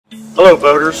Hello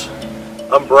boaters,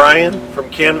 I'm Brian from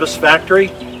Canvas Factory.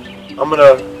 I'm going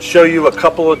to show you a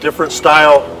couple of different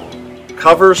style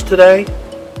covers today.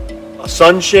 A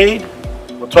sunshade,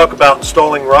 we'll talk about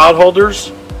installing rod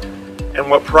holders and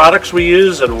what products we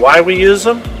use and why we use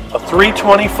them. A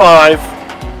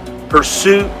 325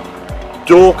 Pursuit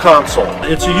dual console.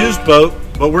 It's a used boat,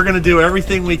 but we're going to do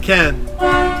everything we can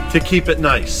to keep it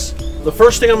nice. The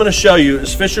first thing I'm going to show you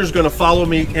is Fisher's going to follow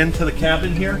me into the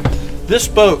cabin here. This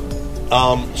boat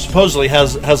supposedly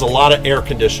has a lot of air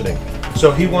conditioning,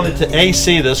 so he wanted to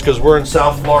AC this because we're in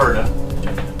South Florida.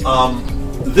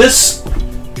 This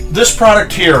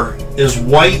product here is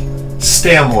white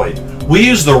stamoid. We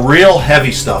use the real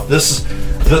heavy stuff. This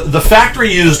is the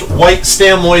factory used white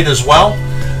stamoid as well.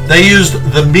 They used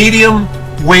the medium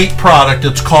weight product.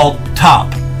 It's called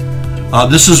Top.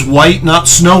 This is white, not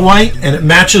Snow White, and it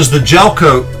matches the gel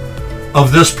coat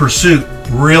of this Pursuit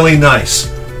really nice.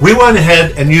 We went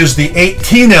ahead and used the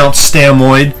 18-ounce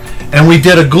stamoid, and we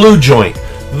did a glue joint.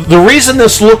 The reason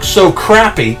this looks so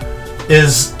crappy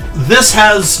is this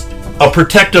has a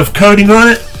protective coating on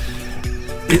it.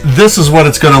 This is what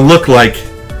it's going to look like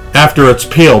after it's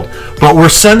peeled. But we're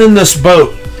sending this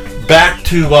boat back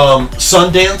to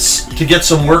Sundance to get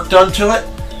some work done to it,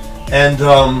 and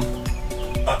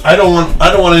I don't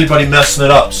want anybody messing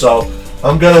it up. So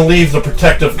I'm going to leave the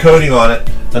protective coating on it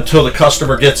until the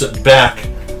customer gets it back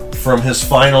from his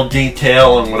final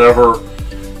detail and whatever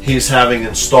he's having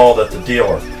installed at the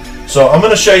dealer. So I'm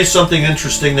going to show you something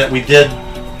interesting that we did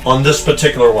on this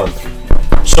particular one.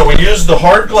 So we used the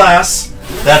hard glass.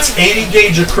 That's 80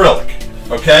 gauge acrylic.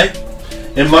 Okay?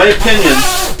 In my opinion,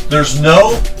 there's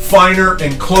no finer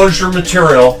enclosure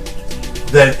material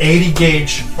than 80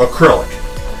 gauge acrylic.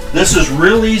 This is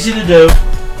real easy to do.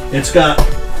 It's got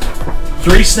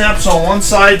 3 snaps on one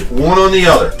side, 1 on the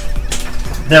other.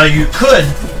 Now you could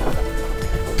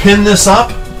pin this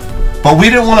up, but we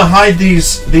didn't want to hide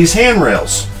these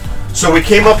handrails, so we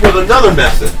came up with another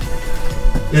method.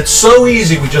 It's so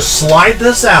easy. We just slide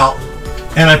this out,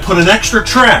 and I put an extra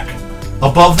track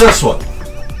above this one,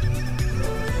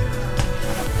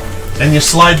 and you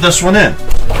slide this one in.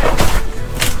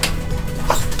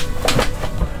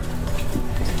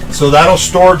 So that'll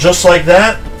store just like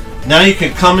that. Now you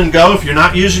can come and go if you're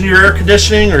not using your air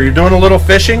conditioning or you're doing a little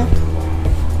fishing.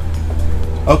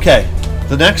 Okay.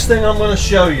 The next thing I'm going to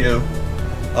show you,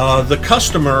 the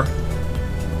customer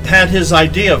had his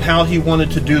idea of how he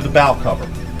wanted to do the bow cover.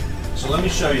 So let me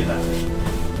show you that.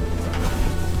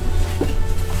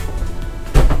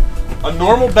 A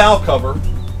normal bow cover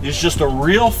is just a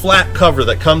real flat cover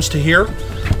that comes to here.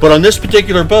 But on this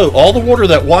particular boat, all the water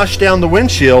that washed down the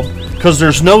windshield, because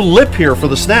there's no lip here for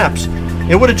the snaps,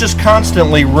 it would have just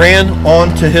constantly ran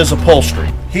onto his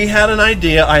upholstery. He had an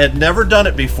idea. I had never done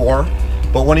it before.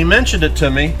 But when he mentioned it to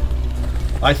me,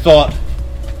 I thought,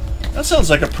 that sounds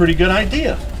like a pretty good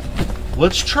idea.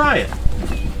 Let's try it.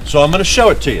 So I'm going to show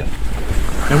it to you.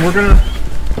 And we're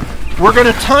going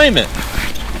to time it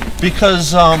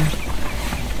because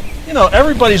you know,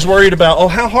 everybody's worried about, oh,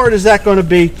 how hard is that going to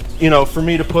be, you know, for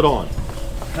me to put on?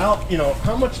 How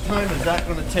much time is that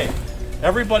going to take?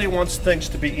 Everybody wants things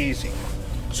to be easy.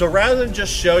 So rather than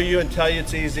just show you and tell you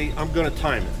it's easy, I'm going to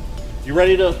time it. You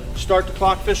ready to start the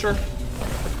clock, Fisher?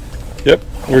 Yep,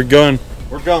 we're going.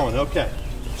 We're going, okay.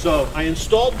 So I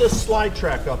installed this slide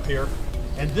track up here,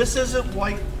 and this isn't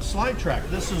white slide track.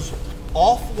 This is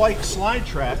off-white slide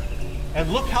track,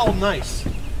 and look how nice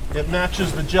it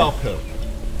matches the gel coat.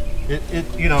 It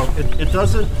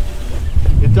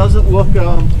doesn't look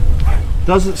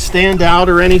doesn't stand out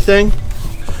or anything.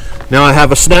 Now I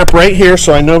have a snap right here,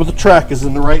 so I know the track is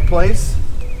in the right place.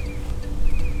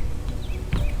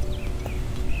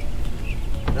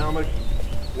 Now I'm going to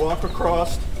walk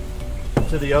across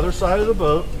to the other side of the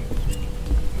boat,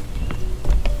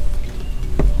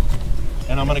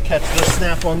 and I'm going to catch this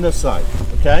snap on this side.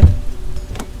 Okay?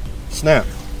 Snap.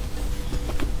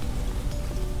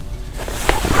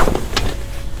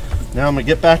 Now I'm going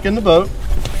to get back in the boat,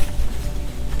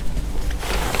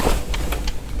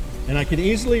 and I can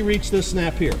easily reach this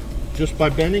snap here just by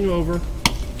bending over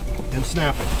and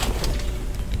snapping.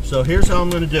 So here's how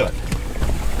I'm going to do it.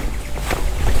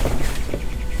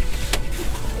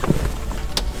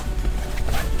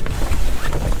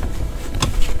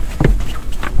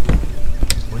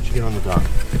 Once you get on the dock.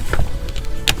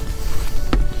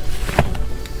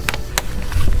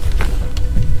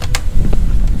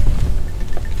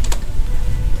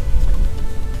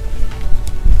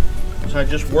 So I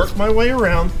just work my way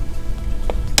around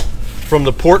from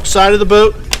the port side of the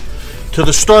boat to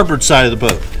the starboard side of the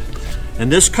boat.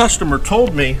 And this customer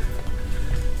told me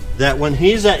that when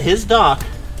he's at his dock,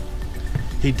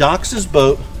 He docks his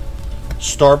boat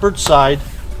starboard side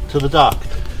to the dock,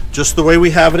 just the way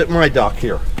we have it at my dock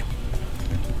here.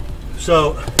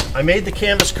 So I made the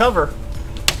canvas cover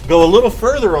go a little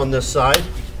further on this side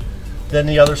than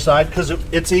the other side because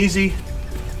it's easy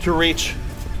to reach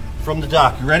from the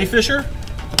dock. You ready, Fisher?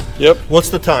 Yep. What's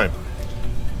the time?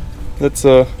 That's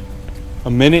a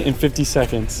minute and 50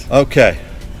 seconds. Okay.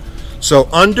 So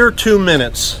under 2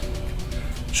 minutes.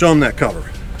 Show them that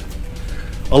cover.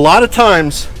 A lot of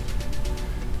times,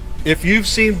 if you've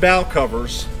seen bow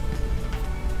covers,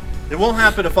 it won't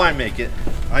happen if I make it.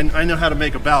 I know how to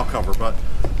make a bow cover, but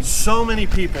so many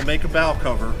people make a bow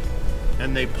cover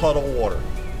and they puddle water.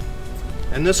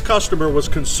 And this customer was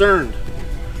concerned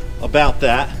about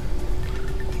that.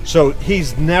 So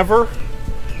he's never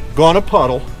gonna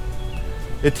puddle.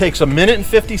 It takes a minute and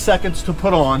 50 seconds to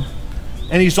put on.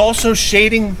 And he's also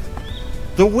shading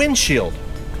the windshield,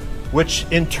 which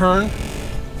in turn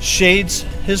shades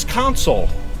his console.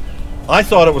 I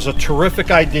thought it was a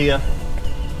terrific idea,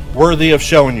 worthy of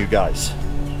showing you guys.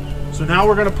 So now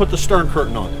we're gonna put the stern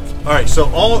curtain on. All right, so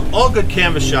all good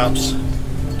canvas shops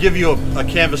give you a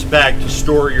canvas bag to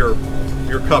store your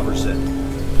covers in.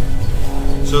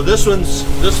 So this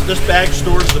bag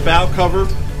stores the bow cover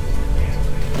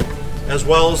as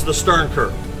well as the stern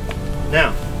curtain.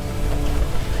 Now,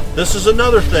 this is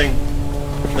another thing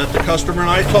that the customer and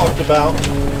I talked about,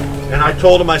 and I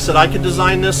told him, I said, I could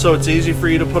design this so it's easy for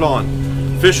you to put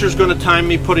on. Fisher's gonna time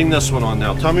me putting this one on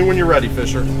now. Tell me when you're ready,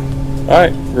 Fisher. All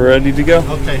right, we're ready to go.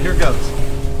 Okay, here goes.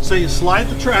 So you slide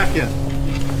the track in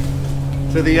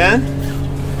to the end.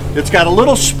 It's got a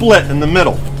little split in the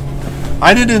middle.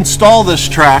 I didn't install this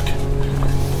track.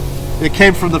 It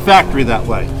came from the factory that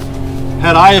way.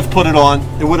 Had I have put it on,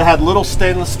 it would have had little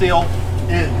stainless steel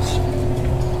ends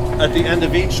at the end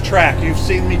of each track. You've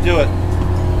seen me do it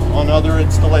on other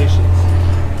installations.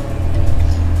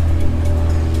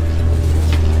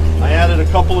 I added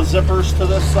a couple of zippers to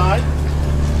this side.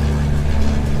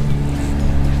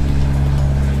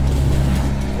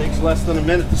 Takes less than a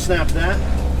minute to snap that.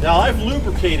 Now I've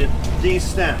lubricated these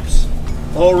snaps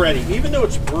already. Even though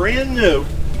it's brand new,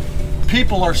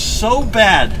 people are so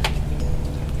bad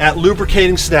at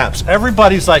lubricating snaps.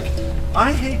 Everybody's like,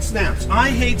 I hate snaps, I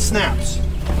hate snaps.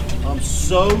 I'm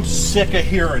so sick of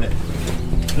hearing it.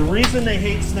 The reason they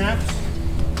hate snaps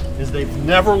is they've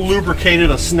never lubricated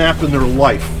a snap in their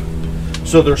life.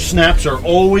 So their snaps are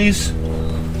always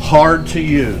hard to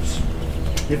use.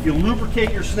 If you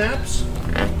lubricate your snaps,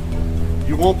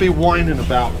 you won't be whining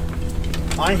about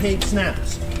it. I hate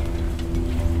snaps.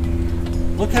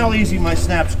 Look how easy my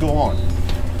snaps go on.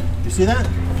 You see that?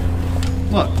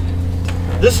 Look,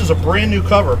 this is a brand new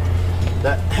cover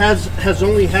that has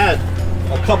only had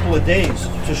a couple of days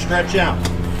to stretch out.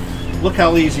 Look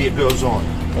how easy it goes on,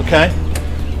 okay?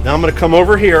 Now I'm gonna come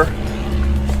over here.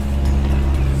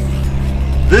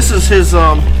 This is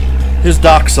his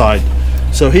dock side,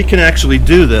 so he can actually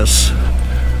do this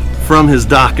from his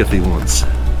dock if he wants.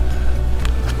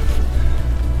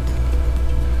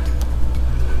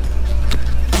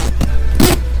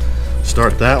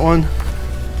 Start that one.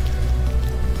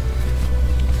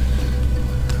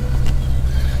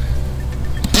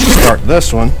 Start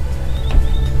this one.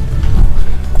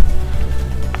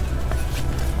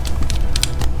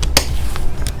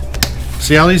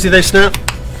 See how easy they snap?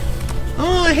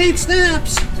 Oh, I hate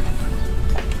snaps.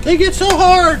 They get so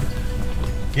hard.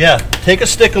 Yeah, take a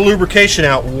stick of lubrication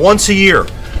out once a year.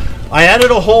 I added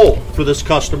a hole for this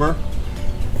customer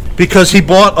because he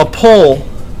bought a pole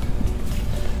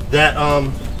that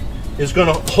is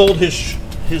going to hold his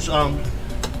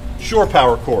shore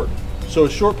power cord. So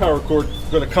his shore power cord is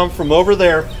going to come from over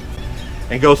there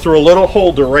and go through a little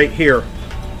holder right here,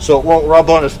 so it won't rub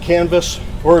on his canvas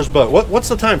or his boat. What's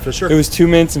the time, Fisher? It was 2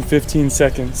 minutes and 15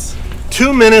 seconds.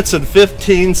 2 minutes and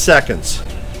 15 seconds.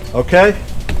 Okay?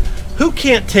 Who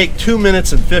can't take 2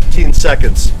 minutes and 15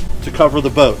 seconds to cover the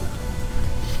boat?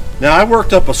 Now I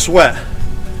worked up a sweat,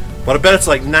 but I bet it's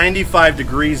like 95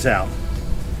 degrees out.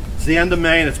 It's the end of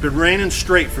May and it's been raining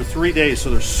straight for 3 days, so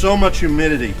there's so much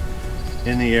humidity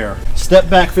in the air. Step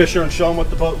back, Fisher, and show them what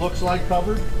the boat looks like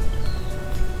covered.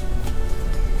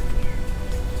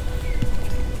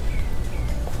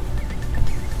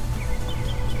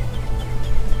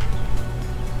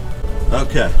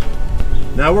 Okay,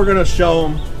 now we're gonna show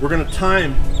them, we're gonna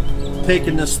time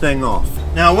taking this thing off.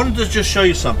 Now I wanted to just show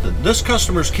you something. This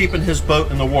customer's keeping his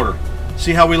boat in the water.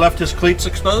 See how we left his cleats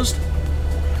exposed?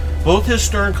 Both his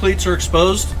stern cleats are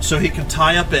exposed so he can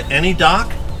tie up at any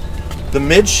dock. The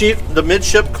midship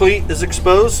cleat is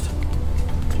exposed.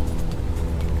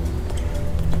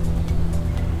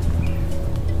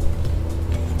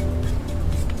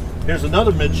 Here's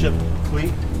another midship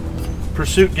cleat.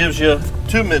 Pursuit gives you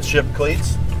 2 midship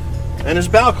cleats, and his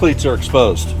bow cleats are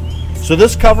exposed. So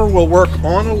this cover will work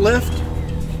on a lift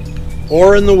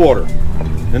or in the water.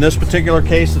 In this particular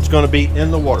case, it's going to be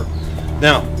in the water.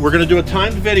 Now, we're going to do a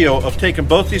timed video of taking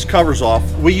both these covers off.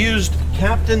 We used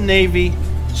Captain Navy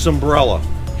Sombrella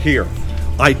here.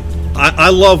 I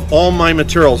love all my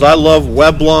materials. I love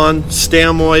Weblon,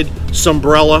 Stamoid,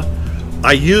 Sombrella.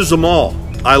 I use them all.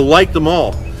 I like them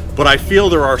all. But I feel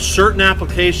there are certain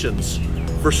applications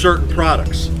for certain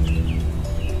products.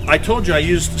 I told you I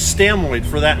used Stamoid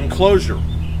for that enclosure.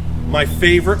 My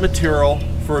favorite material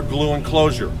for a glue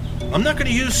enclosure. I'm not going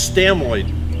to use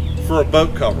Stamoid for a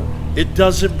boat cover. It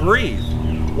doesn't breathe.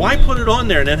 Why put it on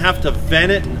there and then have to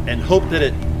vent it and hope that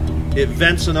it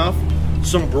vents enough?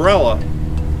 Sombrella,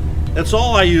 that's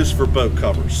all I use for boat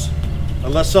covers,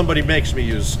 unless somebody makes me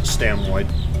use Stamoid.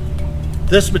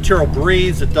 This material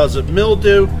breathes, it doesn't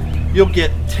mildew. You'll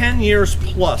get 10 years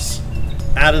plus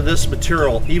out of this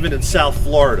material, even in South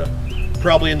Florida.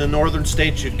 Probably in the northern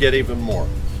states you'd get even more.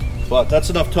 But that's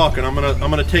enough talking. I'm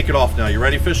gonna take it off now. You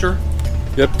ready, Fisher?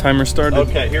 Yep, timer started.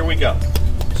 Okay, here we go.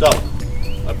 So,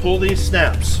 I pull these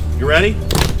snaps. You ready?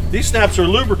 These snaps are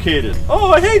lubricated.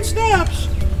 Oh, I hate snaps!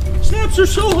 Snaps are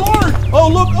so hard! Oh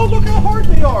look how hard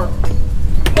they are!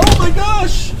 Oh my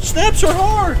gosh! Snaps are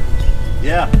hard!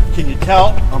 Yeah, can you tell?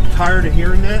 I'm tired of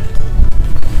hearing that.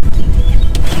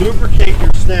 Lubricate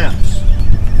your snaps,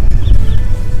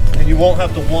 and you won't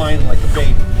have to whine like a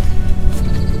baby.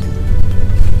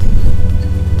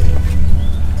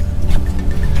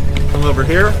 Come over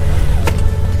here.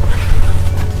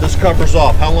 This cover's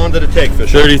off. How long did it take,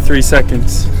 Fisher? 33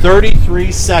 seconds.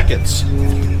 33 seconds.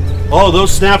 Oh,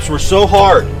 those snaps were so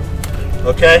hard.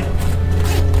 Okay,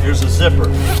 here's a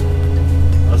zipper.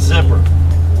 A zipper.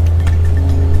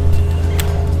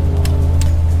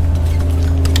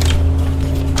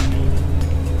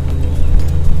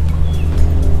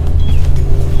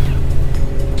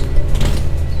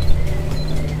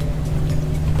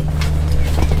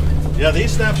 Yeah,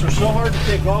 these snaps are so hard to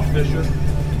take off, Fisher.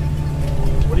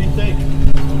 What do you think?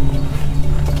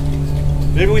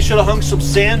 Maybe we should have hung some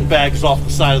sandbags off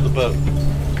the side of the boat.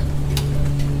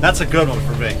 That's a good one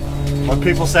for me. When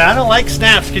people say, I don't like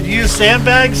snaps, can you use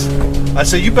sandbags? I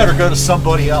say, you better go to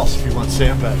somebody else if you want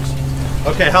sandbags.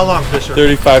 Okay, how long, Fisher?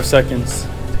 35 seconds.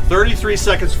 33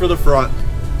 seconds for the front.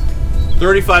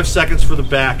 35 seconds for the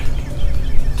back.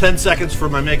 10 seconds for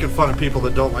my making fun of people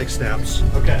that don't like snaps.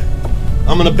 Okay.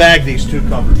 I'm going to bag these 2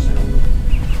 covers now.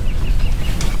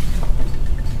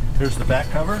 Here's the back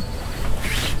cover.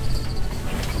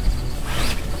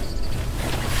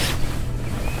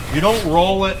 You don't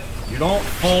roll it, you don't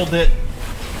fold it,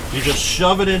 you just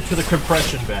shove it into the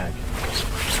compression bag.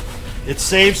 It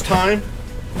saves time,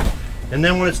 and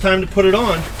then when it's time to put it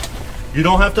on, you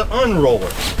don't have to unroll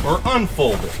it or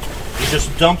unfold it. You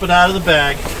just dump it out of the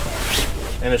bag,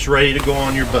 and it's ready to go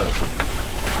on your boat.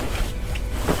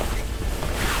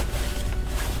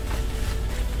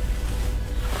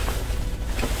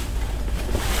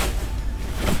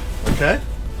 Okay,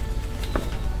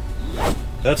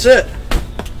 that's it.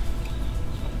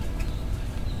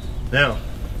 Now,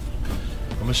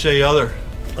 I'm going to show you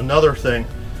another thing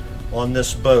on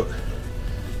this boat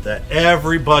that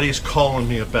everybody's calling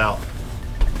me about.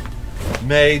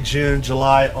 May, June,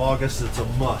 July, August, it's a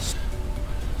must.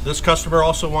 This customer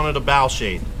also wanted a bow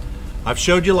shade. I've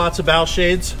showed you lots of bow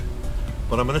shades,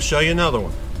 but I'm going to show you another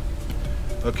one.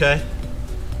 Okay,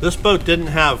 this boat didn't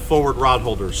have forward rod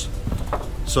holders.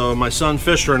 So my son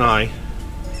Fisher and I,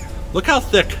 look how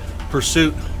thick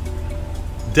Pursuit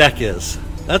deck is.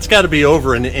 That's got to be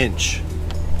over an inch.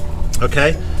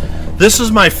 Okay, this is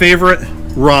my favorite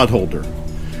rod holder.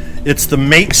 It's the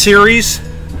Mate Series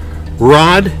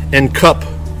rod and cup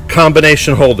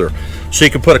combination holder. So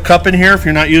you can put a cup in here if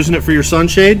you're not using it for your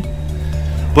sunshade.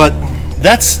 But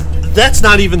that's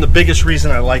not even the biggest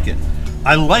reason I like it.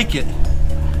 I like it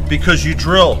because you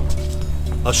drill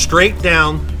a straight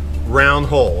down round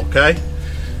hole, okay?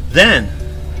 Then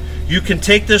you can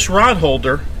take this rod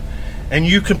holder and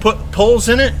you can put poles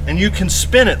in it and you can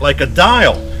spin it like a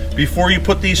dial before you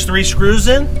put these 3 screws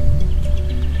in,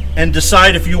 and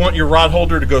decide if you want your rod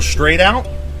holder to go straight out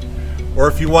or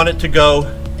if you want it to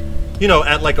go, you know,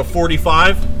 at like a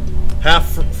 45, half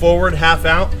forward, half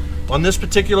out. On this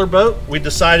particular boat, we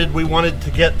decided we wanted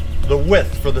to get the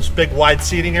width for this big wide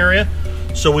seating area,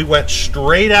 so we went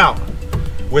straight out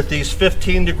with these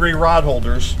 15-degree rod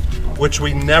holders, which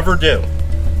we never do.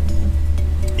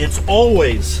 It's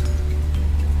always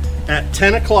at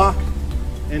 10 o'clock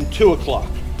and 2 o'clock.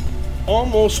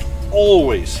 Almost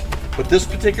always. But this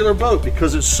particular boat,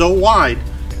 because it's so wide,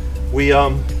 we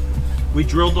we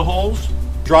drilled the holes,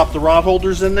 dropped the rod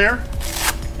holders in there,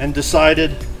 and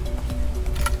decided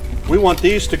we want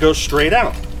these to go straight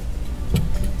out.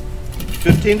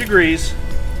 15 degrees,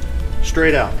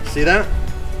 straight out. See that?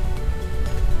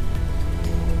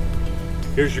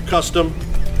 Here's your custom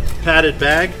padded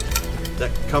bag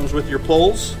that comes with your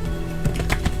poles.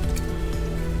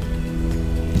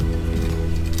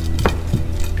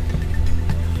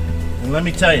 And let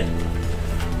me tell you,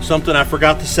 something I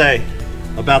forgot to say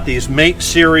about these Mate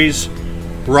Series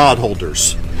rod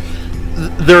holders.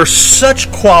 They're such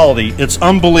quality, it's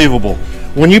unbelievable.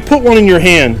 When you put one in your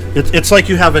hand, it's like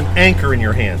you have an anchor in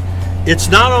your hand. It's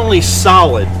not only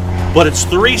solid, but it's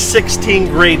 316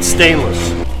 grade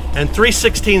stainless. And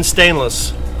 316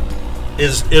 stainless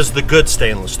is the good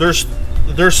stainless.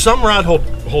 There's some rod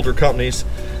holder companies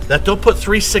that they'll put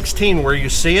 316 where you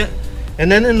see it,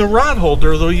 and then in the rod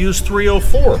holder they'll use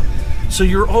 304. So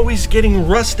you're always getting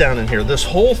rust down in here. This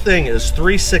whole thing is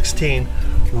 316,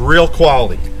 real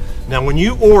quality. Now when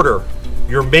you order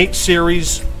your Mate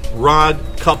Series rod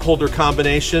cup holder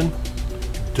combination,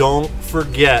 don't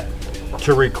forget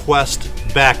to request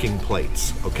backing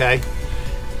plates, okay?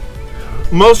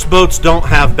 Most boats don't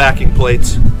have backing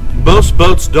plates. Most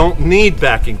boats don't need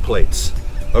backing plates,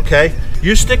 okay?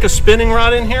 You stick a spinning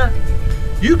rod in here,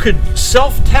 you could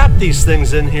self-tap these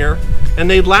things in here and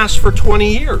they'd last for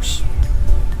 20 years.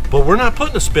 But we're not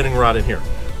putting a spinning rod in here.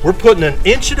 We're putting an 1¼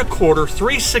 inch,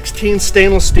 316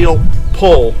 stainless steel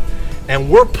pole, and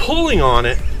we're pulling on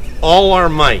it all our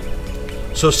might.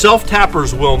 So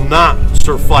self-tappers will not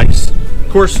suffice. Of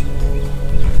course,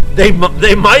 they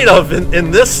might have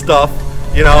in this stuff,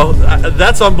 you know,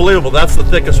 that's unbelievable. That's the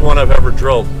thickest one I've ever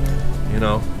drilled, you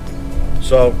know.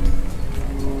 So,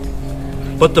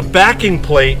 but the backing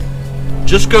plate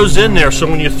just goes in there, so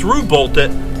when you through bolt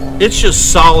it, it's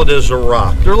just solid as a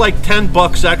rock. They're like 10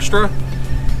 bucks extra,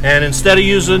 and instead of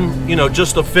using, you know,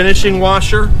 just a finishing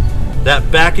washer,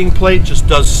 that backing plate just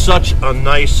does such a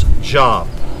nice job.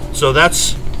 So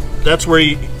that's where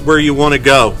you want to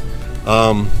go.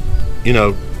 You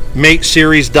know,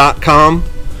 mateseries.com.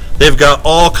 They've got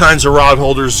all kinds of rod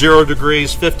holders, 0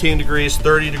 degrees, 15 degrees,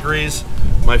 30 degrees.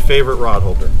 My favorite rod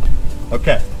holder.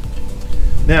 Okay.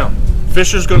 Now,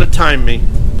 Fisher's going to time me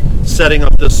setting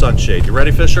up this sunshade. You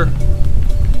ready, Fisher?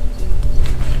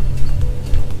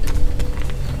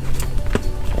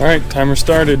 All right, timer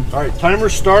started. All right, timer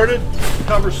started.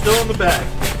 Cover's still in the bag.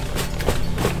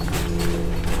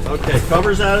 Okay,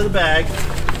 cover's out of the bag.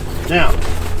 Now,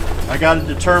 I got to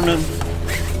determine,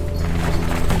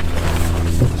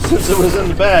 since it was in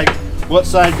the bag, what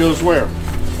side goes where.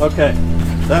 Okay,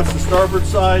 that's the starboard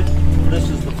side. This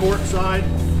is the port side.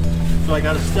 So I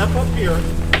got to step up here,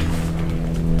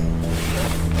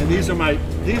 and these are my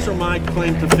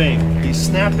claim to fame. These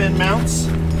snap-in mounts.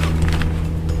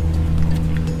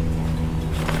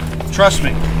 Trust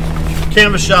me,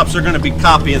 canvas shops are going to be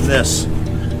copying this.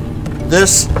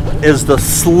 This is the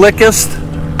slickest.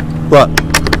 Look,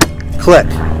 click.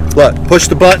 Look, push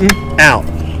the button, out.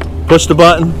 Push the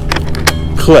button,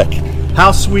 click.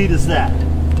 How sweet is that?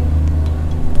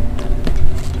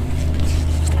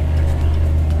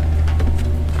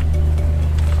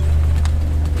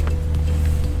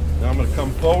 Now I'm going to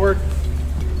come forward,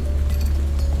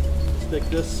 stick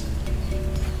this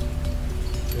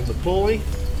in the pulley,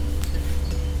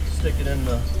 stick it in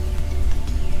the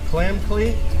clam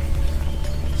cleat,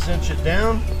 cinch it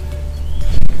down,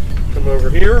 come over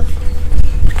here,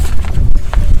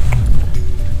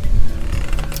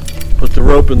 put the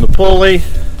rope in the pulley,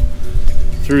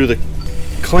 through the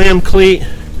clam cleat,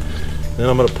 then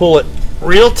I'm going to pull it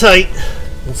real tight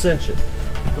and cinch it.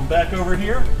 Come back over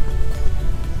here,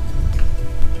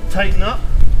 tighten up.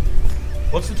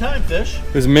 What's the time, Fish?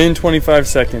 It was a minute and 25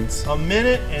 seconds. A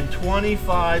minute and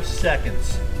 25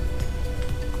 seconds.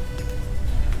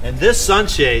 And this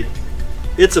sunshade,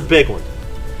 it's a big one.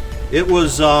 It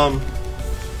was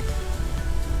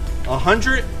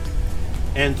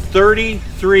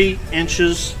 133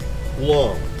 inches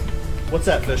long. What's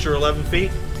that, Fisher? 11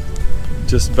 feet?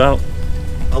 Just about.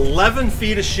 11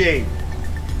 feet of shade.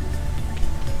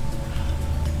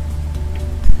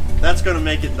 That's going to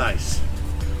make it nice.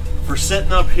 For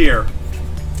sitting up here,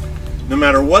 no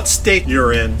matter what state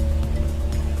you're in,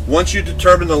 once you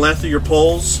determine the length of your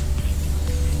poles,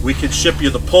 we can ship you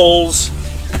the poles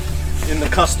in the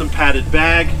custom padded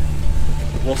bag.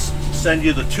 We'll send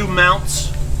you the 2 mounts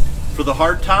for the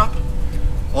hard top.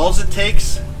 All it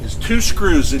takes is 2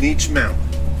 screws in each mount.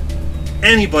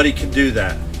 Anybody can do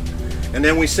that. And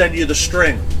then we send you the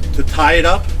string to tie it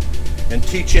up and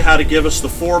teach you how to give us the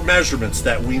 4 measurements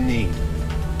that we need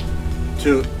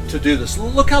to do this.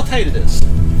 Look how tight it is.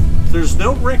 There's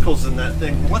no wrinkles in that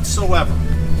thing whatsoever.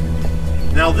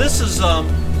 Now this is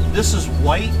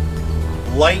white,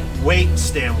 lightweight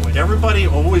stamwood. Everybody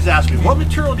always asks me, what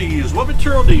material do you use? What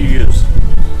material do you use?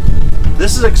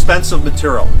 This is expensive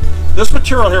material. This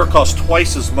material here costs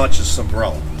twice as much as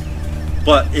Sunbrella,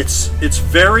 but it's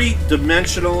very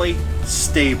dimensionally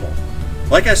stable.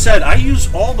 Like I said, I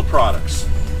use all the products.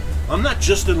 I'm not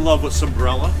just in love with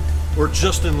Sunbrella or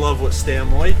just in love with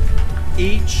Stamoid.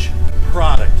 Each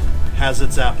product has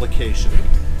its application.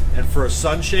 And for a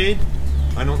sunshade,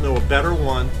 I don't know a better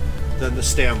one than the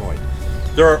Stamoid.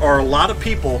 There are a lot of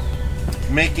people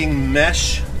making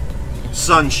mesh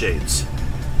sunshades.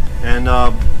 And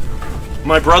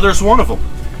my brother's one of them.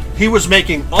 He was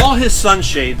making all his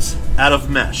sunshades out of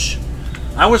mesh.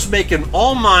 I was making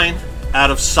all mine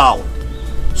out of solid.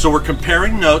 So we're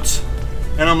comparing notes,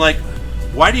 and I'm like,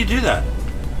 why do you do that?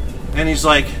 And he's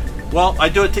like, well, I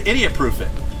do it to idiot-proof it.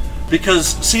 Because,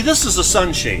 see, this is a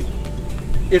sunshade.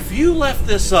 If you left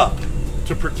this up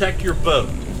to protect your boat,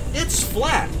 it's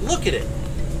flat. Look at it.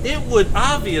 It would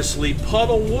obviously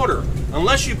puddle water.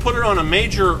 Unless you put it on a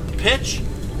major pitch,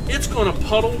 it's going to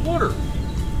puddle water.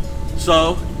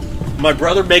 So my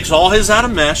brother makes all his out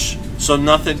of mesh, so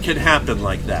nothing can happen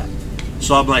like that.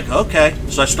 So I'm like, okay.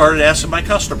 So I started asking my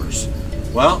customers.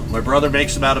 Well, my brother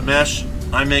makes them out of mesh.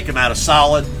 I make them out of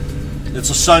solid. It's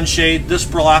a sunshade. This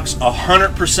blocks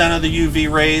 100% of the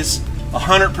UV rays,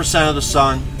 100% of the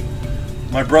sun.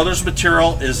 My brother's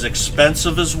material is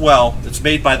expensive as well. It's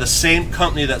made by the same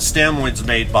company that Stamoid's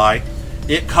made by.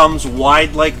 It comes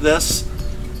wide like this,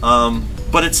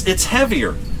 but it's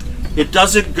heavier. It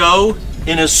doesn't go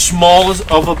in as small as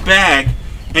of a bag,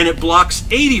 and it blocks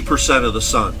 80% of the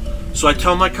sun. So I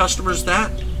tell my customers that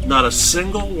not a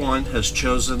single one has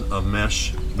chosen a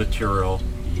mesh material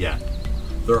yet.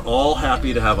 They're all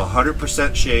happy to have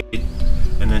 100% shade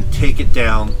and then take it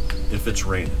down if it's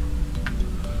raining.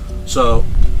 So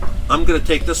I'm going to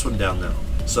take this one down now.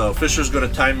 So Fisher's going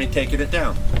to time me taking it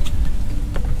down.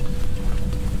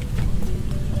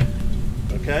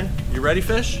 Okay, you ready,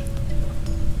 Fish?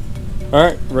 All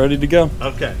right, ready to go.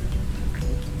 Okay.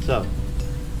 So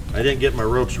I didn't get my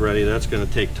ropes ready. That's going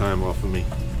to take time off of me.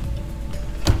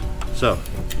 So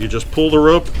you just pull the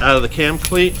rope out of the cam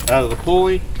cleat, out of the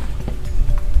pulley.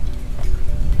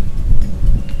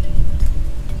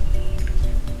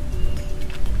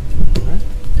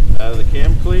 Out of the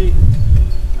cam cleat,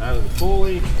 out of the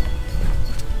pulley.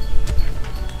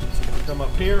 Come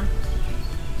up here,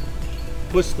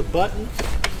 push the button,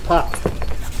 pop.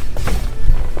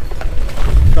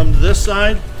 Come to this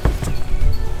side,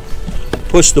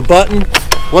 push the button.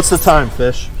 What's the time,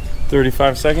 Fish?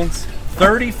 35 seconds.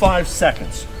 35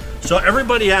 seconds. So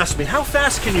everybody asks me, how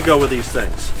fast can you go with these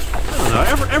things? I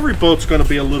don't know, every boat's going to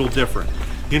be a little different.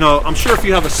 You know, I'm sure if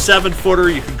you have a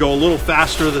 7-footer, you could go a little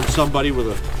faster than somebody with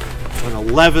an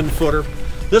 11-footer.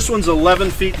 This one's 11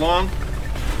 feet long.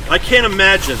 I can't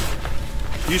imagine,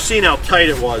 you've seen how tight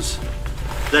it was,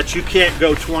 that you can't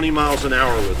go 20 miles an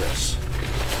hour with this.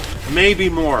 Maybe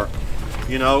more,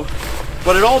 you know,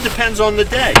 but it all depends on the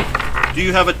day. Do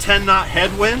you have a 10-knot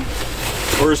headwind,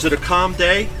 or is it a calm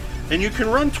day and you can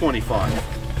run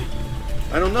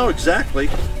 25? I don't know exactly.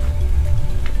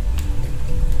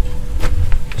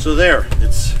 So there,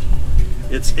 it's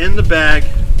in the bag.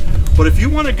 But if you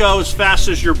want to go as fast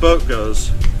as your boat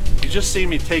goes, you just see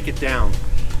me take it down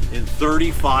in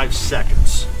 35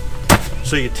 seconds.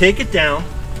 So you take it down,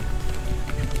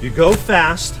 you go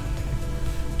fast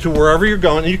to wherever you're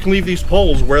going, and you can leave these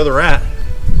poles where they're at,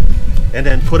 and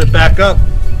then put it back up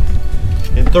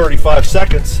in 35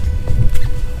 seconds.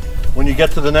 When you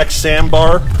get to the next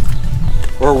sandbar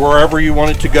or wherever you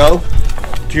want it to go,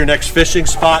 to your next fishing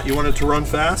spot, you want it to run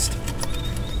fast.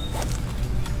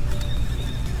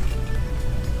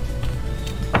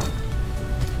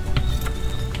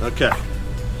 Okay,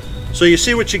 so you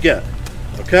see what you get,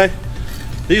 okay?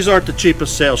 These aren't the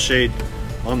cheapest sail shade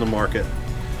on the market.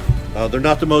 They're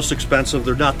not the most expensive,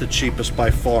 they're not the cheapest by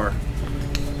far.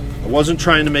 I wasn't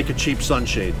trying to make a cheap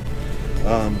sunshade.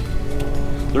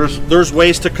 There's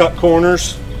ways to cut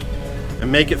corners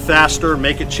and make it faster,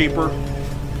 make it cheaper.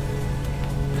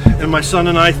 And my son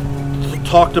and I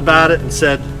talked about it and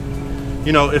said,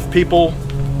 you know, if people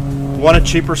want a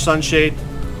cheaper sunshade,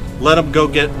 let them go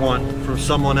get one from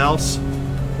someone else.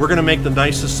 We're gonna make the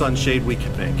nicest sunshade we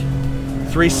can make.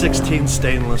 3/16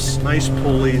 stainless, nice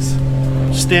pulleys,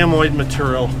 Stamoid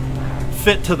material,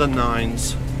 fit to the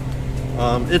nines.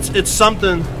 It's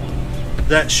something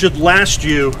that should last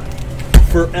you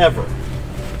forever.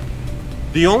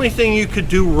 The only thing you could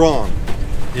do wrong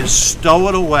is stow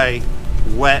it away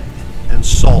wet and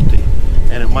salty,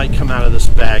 and it might come out of this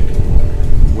bag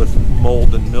with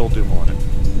mold and mildew on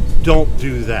it. Don't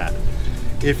do that.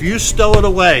 If you stow it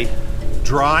away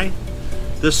dry,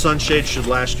 this sunshade should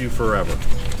last you forever.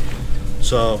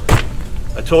 So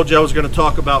I told you I was going to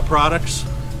talk about products.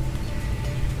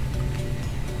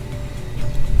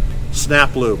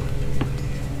 Snap lube.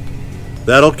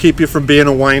 That'll keep you from being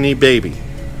a whiny baby.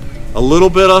 A little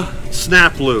bit of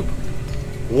snap lube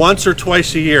once or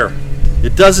twice a year.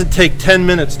 It doesn't take 10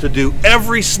 minutes to do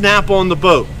every snap on the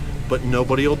boat, but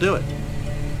nobody will do it.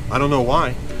 I don't know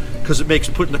why. Because it makes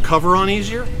putting the cover on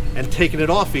easier and taking it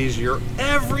off easier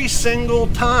every single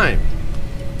time.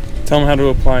 Tell them how to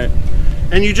apply it.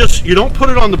 And you don't put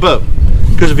it on the boat.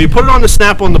 Because if you put it on the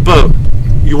snap on the boat,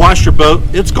 you wash your boat,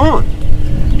 it's gone.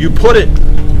 You put it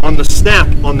on the snap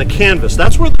on the canvas.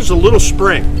 That's where there's a little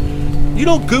spring. You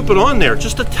don't goop it on there.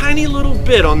 Just a tiny little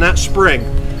bit on that spring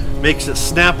makes it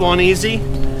snap on easy.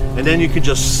 And then you can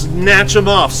just snatch them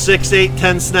off 6, 8,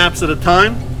 10 snaps at a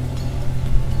time.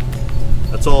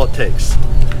 That's all it takes.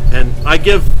 And I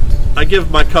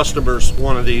give my customers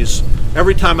one of these.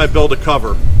 Every time I build a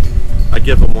cover, I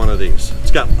give them one of these.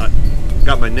 It's got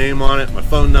my name on it, my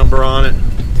phone number on it.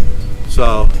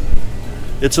 So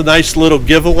it's a nice little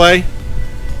giveaway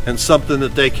and something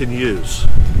that they can use.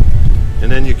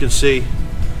 And then you can see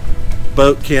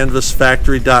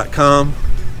boatcanvasfactory.com.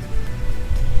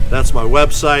 That's my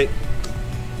website.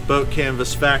 Boat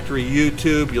Canvas Factory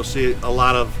YouTube. You'll see a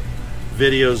lot of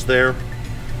videos there.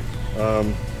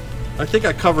 I think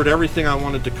I covered everything I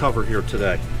wanted to cover here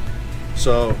today.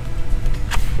 So,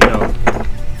 you know,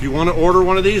 if you want to order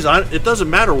one of these, it doesn't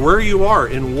matter where you are,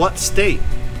 in what state.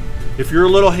 If you're a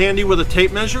little handy with a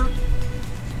tape measure,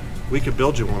 we could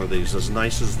build you one of these as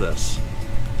nice as this.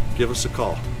 Give us a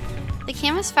call. The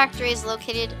Canvas Factory is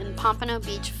located in Pompano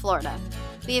Beach, Florida.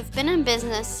 We have been in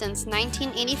business since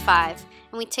 1985,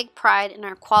 and we take pride in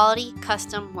our quality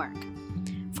custom work.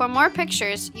 For more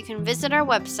pictures, you can visit our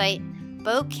website,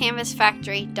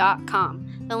 boatcanvasfactory.com.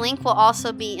 The link will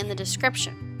also be in the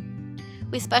description.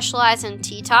 We specialize in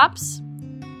T-tops,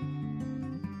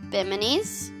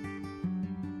 biminis,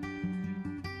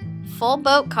 full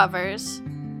boat covers,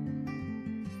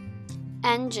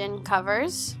 engine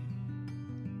covers,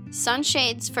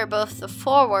 sunshades for both the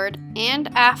forward and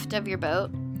aft of your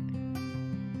boat,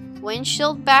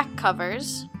 windshield back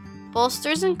covers,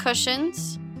 bolsters and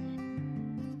cushions,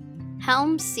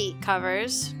 helm seat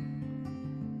covers,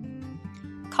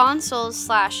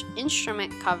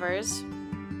 consoles/instrument covers,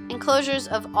 enclosures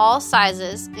of all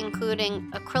sizes including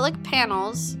acrylic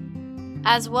panels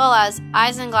as well as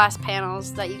isinglass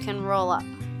panels that you can roll up.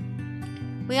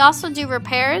 We also do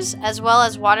repairs as well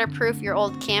as waterproof your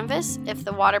old canvas if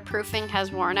the waterproofing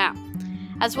has worn out,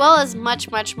 as well as much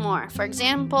more. For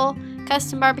example,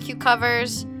 custom barbecue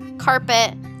covers,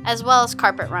 carpet, as well as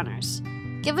carpet runners.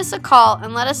 Give us a call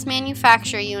and let us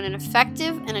manufacture you an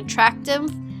effective and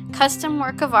attractive custom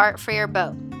work of art for your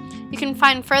boat. You can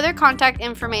find further contact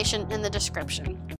information in the description.